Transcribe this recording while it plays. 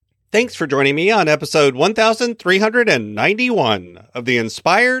Thanks for joining me on episode 1391 of the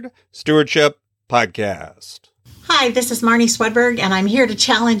Inspired Stewardship Podcast. Hi, this is Marnie Swedberg, and I'm here to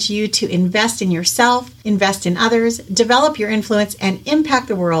challenge you to invest in yourself, invest in others, develop your influence, and impact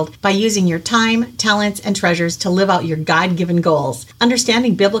the world by using your time, talents, and treasures to live out your God-given goals.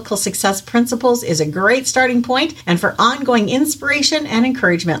 Understanding biblical success principles is a great starting point, and for ongoing inspiration and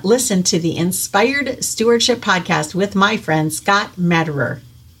encouragement, listen to the Inspired Stewardship Podcast with my friend Scott Matterer.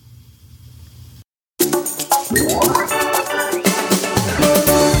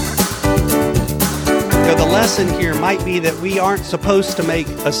 The lesson here might be that we aren't supposed to make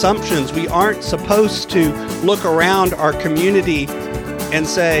assumptions. We aren't supposed to look around our community and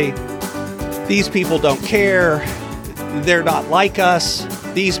say, these people don't care, they're not like us,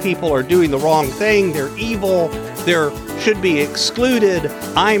 these people are doing the wrong thing, they're evil, they should be excluded,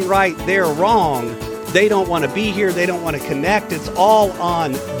 I'm right, they're wrong, they don't want to be here, they don't want to connect, it's all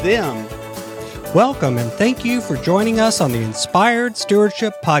on them. Welcome and thank you for joining us on the Inspired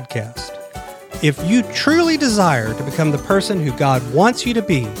Stewardship Podcast. If you truly desire to become the person who God wants you to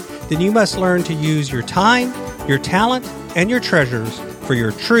be, then you must learn to use your time, your talent, and your treasures for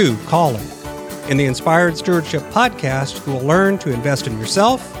your true calling. In the Inspired Stewardship Podcast, you will learn to invest in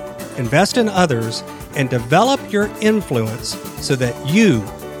yourself, invest in others, and develop your influence so that you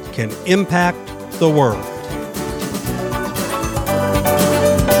can impact the world.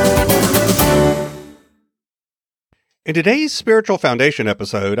 In today's Spiritual Foundation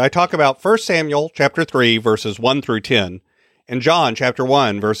episode, I talk about 1 Samuel chapter 3, verses 1 through 10, and John chapter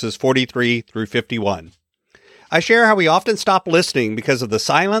 1, verses 43 through 51. I share how we often stop listening because of the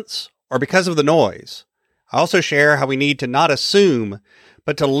silence or because of the noise. I also share how we need to not assume,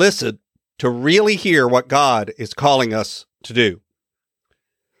 but to listen to really hear what God is calling us to do.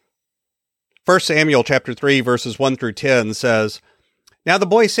 1 Samuel chapter 3, verses 1 through 10 says, "Now the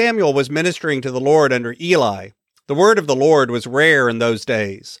boy Samuel was ministering to the Lord under Eli. The word of the Lord was rare in those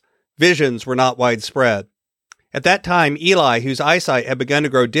days. Visions were not widespread. At that time, Eli, whose eyesight had begun to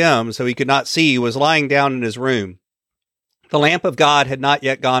grow dim so he could not see, was lying down in his room. The lamp of God had not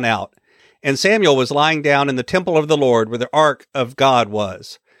yet gone out, and Samuel was lying down in the temple of the Lord where the ark of God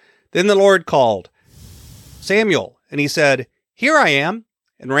was. Then the Lord called, 'Samuel,' and he said, 'Here I am,'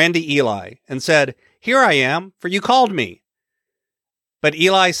 and ran to Eli and said, 'Here I am, for you called me.' But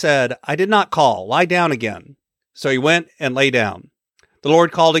Eli said, 'I did not call. Lie down again.' So he went and lay down. The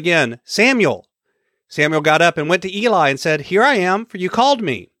Lord called again, 'Samuel.' Samuel got up and went to Eli and said, 'Here I am, for you called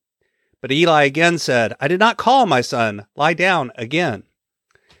me.' But Eli again said, 'I did not call, my son. Lie down again.'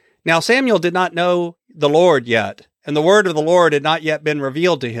 Now Samuel did not know the Lord yet, and the word of the Lord had not yet been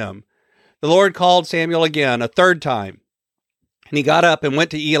revealed to him. The Lord called Samuel again a third time. And he got up and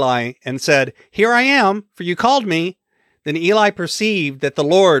went to Eli and said, 'Here I am, for you called me.' Then Eli perceived that the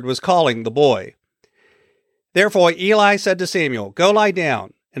Lord was calling the boy. Therefore Eli said to Samuel, 'Go lie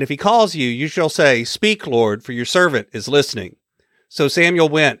down, and if he calls you, you shall say, "Speak, Lord, for your servant is listening." So Samuel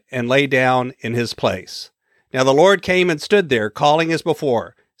went and lay down in his place. Now the Lord came and stood there, calling as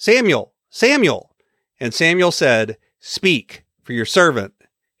before, 'Samuel, Samuel.' And Samuel said, 'Speak, for your servant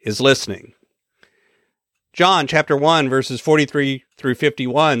is listening.'" John chapter 1, verses 43 through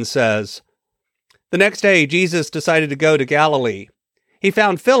 51 says, "The next day Jesus decided to go to Galilee. He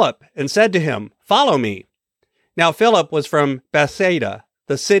found Philip and said to him, 'Follow me.' Now Philip was from Bethsaida,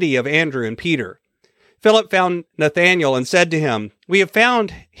 the city of Andrew and Peter. Philip found Nathanael and said to him, 'We have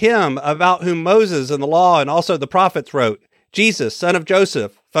found him about whom Moses and the law and also the prophets wrote, Jesus, son of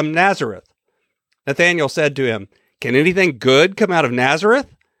Joseph, from Nazareth.' Nathanael said to him, 'Can anything good come out of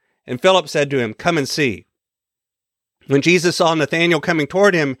Nazareth?' And Philip said to him, 'Come and see.' When Jesus saw Nathanael coming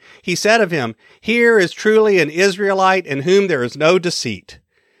toward him, he said of him, 'Here is truly an Israelite in whom there is no deceit.'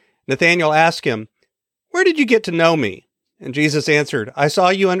 Nathanael asked him, 'Where did you get to know me?' And Jesus answered, 'I saw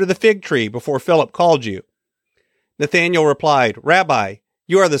you under the fig tree before Philip called you.' Nathanael replied, 'Rabbi,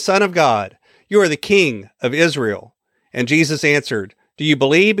 you are the Son of God. You are the King of Israel.' And Jesus answered, 'Do you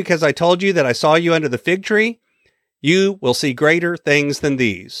believe because I told you that I saw you under the fig tree? You will see greater things than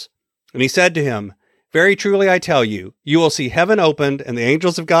these.' And he said to him, 'Very truly I tell you, you will see heaven opened and the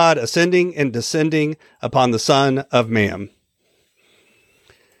angels of God ascending and descending upon the Son of Man.'"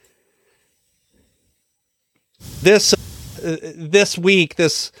 This week,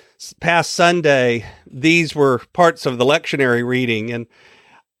 this past Sunday, these were parts of the lectionary reading. And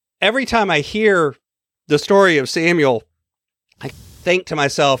every time I hear the story of Samuel, I think to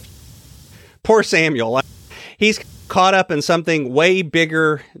myself, poor Samuel. He's caught up in something way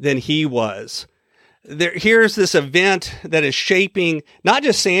bigger than he was. here's this event that is shaping not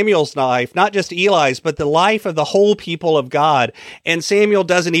just Samuel's life, not just Eli's, but the life of the whole people of God. And Samuel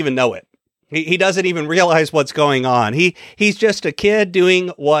doesn't even know it. He doesn't even realize what's going on. He's just a kid doing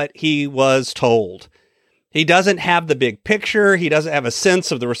what he was told. He doesn't have the big picture. He doesn't have a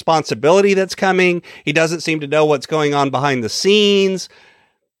sense of the responsibility that's coming. He doesn't seem to know what's going on behind the scenes.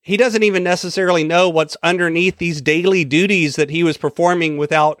 He doesn't even necessarily know what's underneath these daily duties that he was performing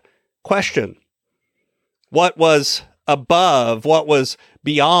without question. What was above, what was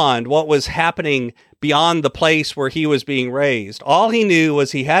beyond, what was happening beyond the place where he was being raised. All he knew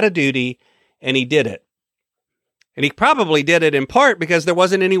was he had a duty and he did it. And he probably did it in part because there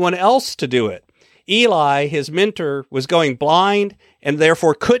wasn't anyone else to do it. Eli, his mentor, was going blind and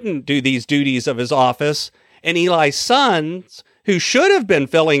therefore couldn't do these duties of his office. And Eli's sons, who should have been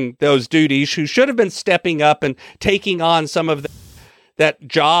filling those duties, who should have been stepping up and taking on some of that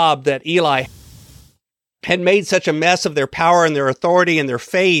job that Eli had made such a mess of their power and their authority and their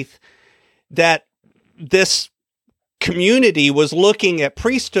faith that this community was looking at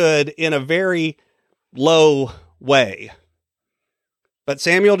priesthood in a very low way. But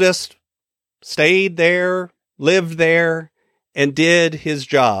Samuel just stayed there, lived there, and did his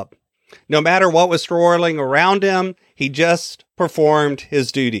job. No matter what was swirling around him, he just performed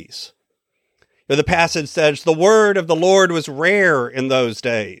his duties. The passage says, the word of the Lord was rare in those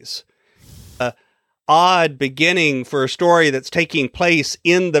days. Odd beginning for a story that's taking place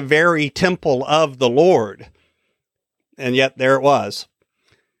in the very temple of the Lord. And yet there it was.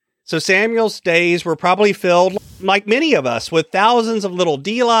 So Samuel's days were probably filled, like many of us, with thousands of little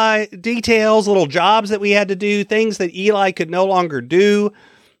details, little jobs that we had to do, things that Eli could no longer do,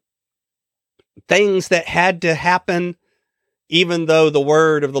 things that had to happen, even though the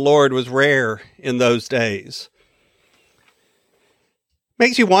word of the Lord was rare in those days.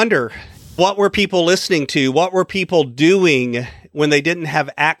 Makes you wonder, what were people listening to? What were people doing when they didn't have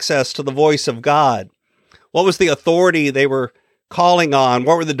access to the voice of God? What was the authority they were calling on?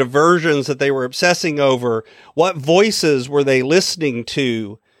 What were the diversions that they were obsessing over? What voices were they listening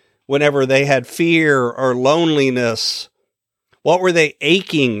to whenever they had fear or loneliness? What were they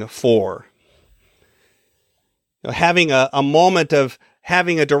aching for? Having a moment of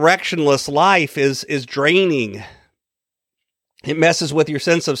having a directionless life is draining. It messes with your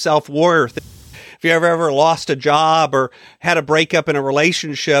sense of self-worth. If you ever lost a job or had a breakup in a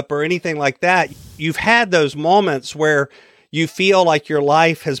relationship or anything like that, you've had those moments where you feel like your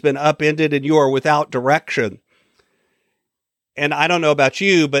life has been upended and you are without direction. And I don't know about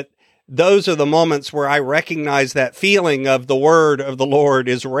you, but those are the moments where I recognize that feeling of the word of the Lord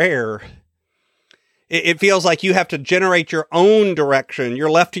is rare. It feels like you have to generate your own direction.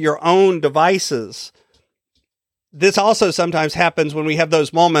 You're left to your own devices. This also sometimes happens when we have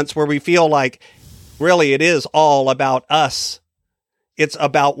those moments where we feel like really it is all about us. It's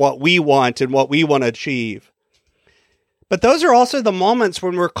about what we want and what we want to achieve. But those are also the moments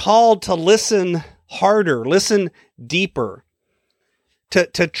when we're called to listen harder, listen deeper, to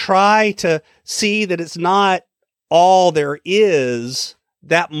try to see that it's not all there is.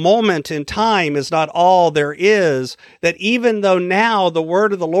 That moment in time is not all there is, that even though now the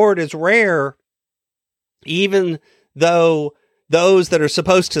word of the Lord is rare, even though those that are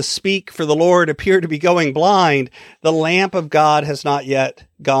supposed to speak for the Lord appear to be going blind, the lamp of God has not yet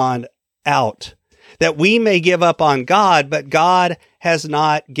gone out. That we may give up on God, but God has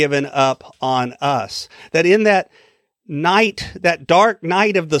not given up on us. That in that night, that dark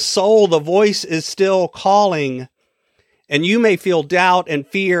night of the soul, the voice is still calling. And you may feel doubt and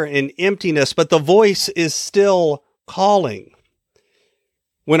fear and emptiness, but the voice is still calling.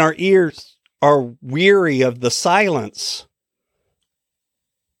 When our ears are weary of the silence,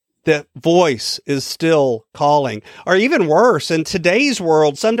 that voice is still calling. Or even worse, in today's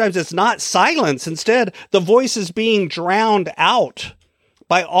world, sometimes it's not silence. Instead, the voice is being drowned out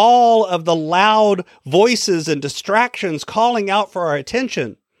by all of the loud voices and distractions calling out for our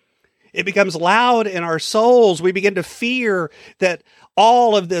attention. It becomes loud in our souls. We begin to fear that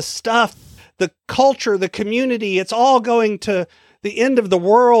all of this stuff, the culture, the community, it's all going to the end of the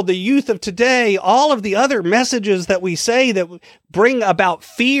world, the youth of today, all of the other messages that we say that bring about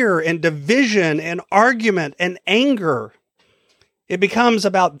fear and division and argument and anger. It becomes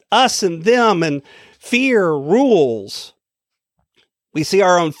about us and them, and fear rules. We see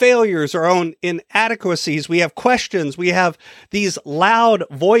our own failures, our own inadequacies. We have questions. We have these loud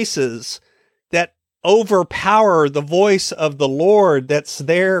voices that overpower the voice of the Lord that's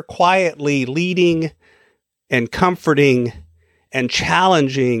there quietly leading and comforting and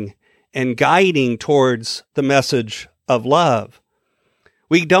challenging and guiding towards the message of love.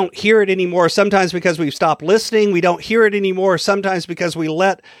 We don't hear it anymore, sometimes because we've stopped listening. We don't hear it anymore, sometimes because we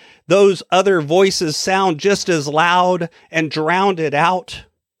let those other voices sound just as loud and drowned it out.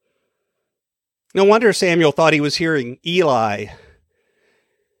 No wonder Samuel thought he was hearing Eli.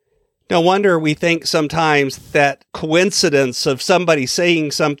 No wonder we think sometimes that coincidence of somebody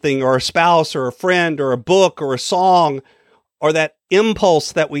saying something, or a spouse or a friend or a book or a song, or that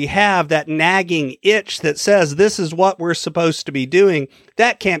impulse that we have, that nagging itch that says this is what we're supposed to be doing,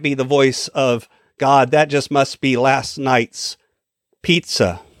 that can't be the voice of God. That just must be last night's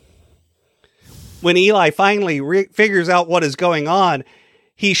pizza. When Eli finally figures out what is going on,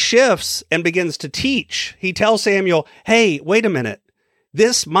 he shifts and begins to teach. He tells Samuel, hey, wait a minute.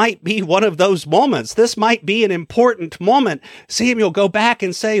 This might be one of those moments. This might be an important moment. Samuel, go back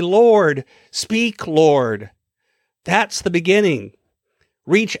and say, Lord, speak, Lord. That's the beginning.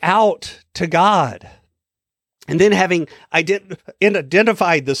 Reach out to God. And then having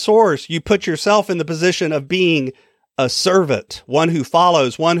identified the source, you put yourself in the position of being a servant, one who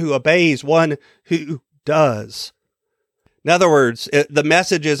follows, one who obeys, one who does. In other words, the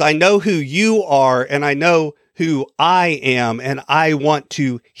message is, I know who you are and I know who I am, and I want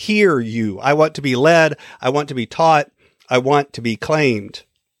to hear you. I want to be led. I want to be taught. I want to be claimed.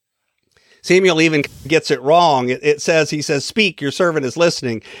 Samuel even gets it wrong. He says, speak, your servant is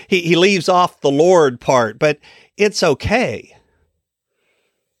listening. He leaves off the Lord part, but it's okay.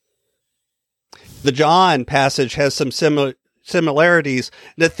 The John passage has some similarities.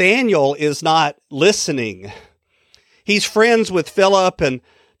 Nathanael is not listening. He's friends with Philip and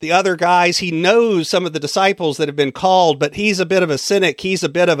the other guys. He knows some of the disciples that have been called, but he's a bit of a cynic. He's a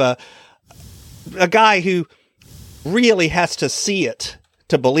bit of a guy who really has to see it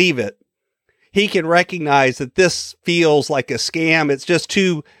to believe it. He can recognize that this feels like a scam. It's just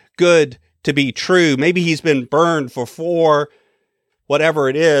too good to be true. Maybe he's been burned for whatever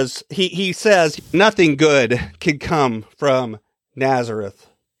it is. He says nothing good can come from Nazareth.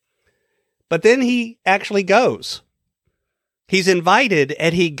 But then he actually goes. He's invited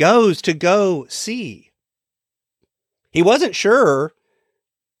and he goes to go see. He wasn't sure,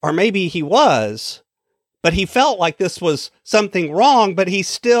 or maybe he was, but he felt like this was something wrong, but he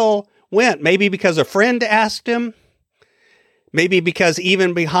still went. Maybe because a friend asked him. Maybe because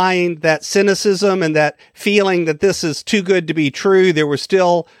even behind that cynicism and that feeling that this is too good to be true, there was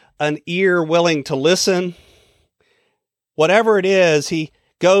still an ear willing to listen. Whatever it is, he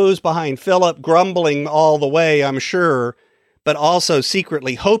goes behind Philip, grumbling all the way, I'm sure, but also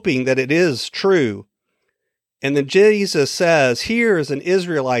secretly hoping that it is true. And then Jesus says, here is an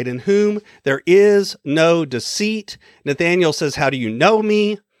Israelite in whom there is no deceit. Nathanael says, how do you know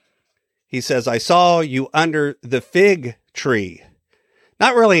me? He says, I saw you under the fig tree.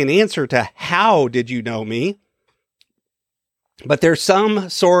 Not really an answer to how did you know me, but there's some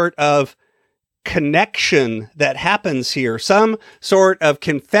sort of connection that happens here, some sort of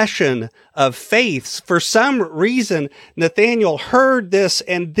confession of faiths. For some reason, Nathanael heard this,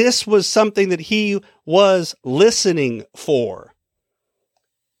 and this was something that he was listening for.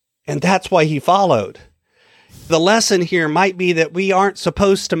 And that's why he followed. The lesson here might be that we aren't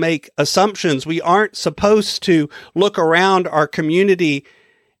supposed to make assumptions. We aren't supposed to look around our community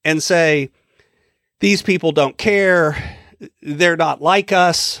and say, these people don't care. They're not like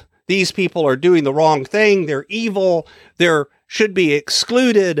us. These people are doing the wrong thing. They're evil. They should be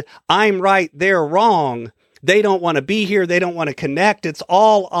excluded. I'm right. They're wrong. They don't want to be here. They don't want to connect. It's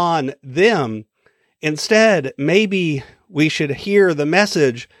all on them. Instead, maybe we should hear the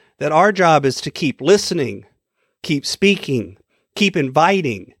message that our job is to keep listening, keep speaking, keep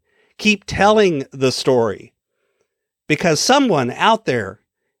inviting, keep telling the story, because someone out there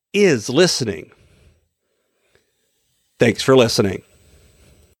is listening. Thanks for listening.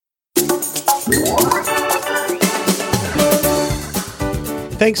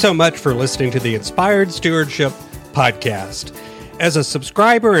 Thanks so much for listening to the Inspired Stewardship Podcast. As a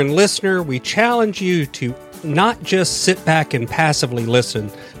subscriber and listener, we challenge you to not just sit back and passively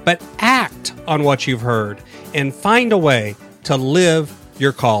listen, but act on what you've heard and find a way to live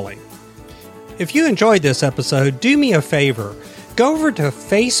your calling. If you enjoyed this episode, do me a favor. Go over to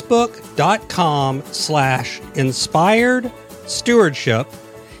facebook.com/inspired stewardship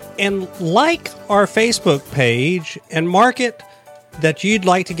and like our Facebook page and mark it that you'd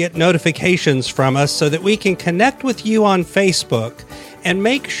like to get notifications from us so that we can connect with you on Facebook and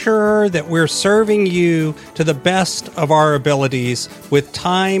make sure that we're serving you to the best of our abilities with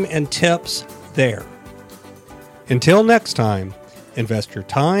time and tips there. Until next time, invest your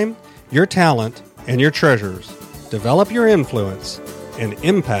time, your talent, and your treasures. Develop your influence and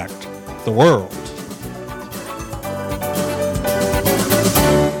impact the world.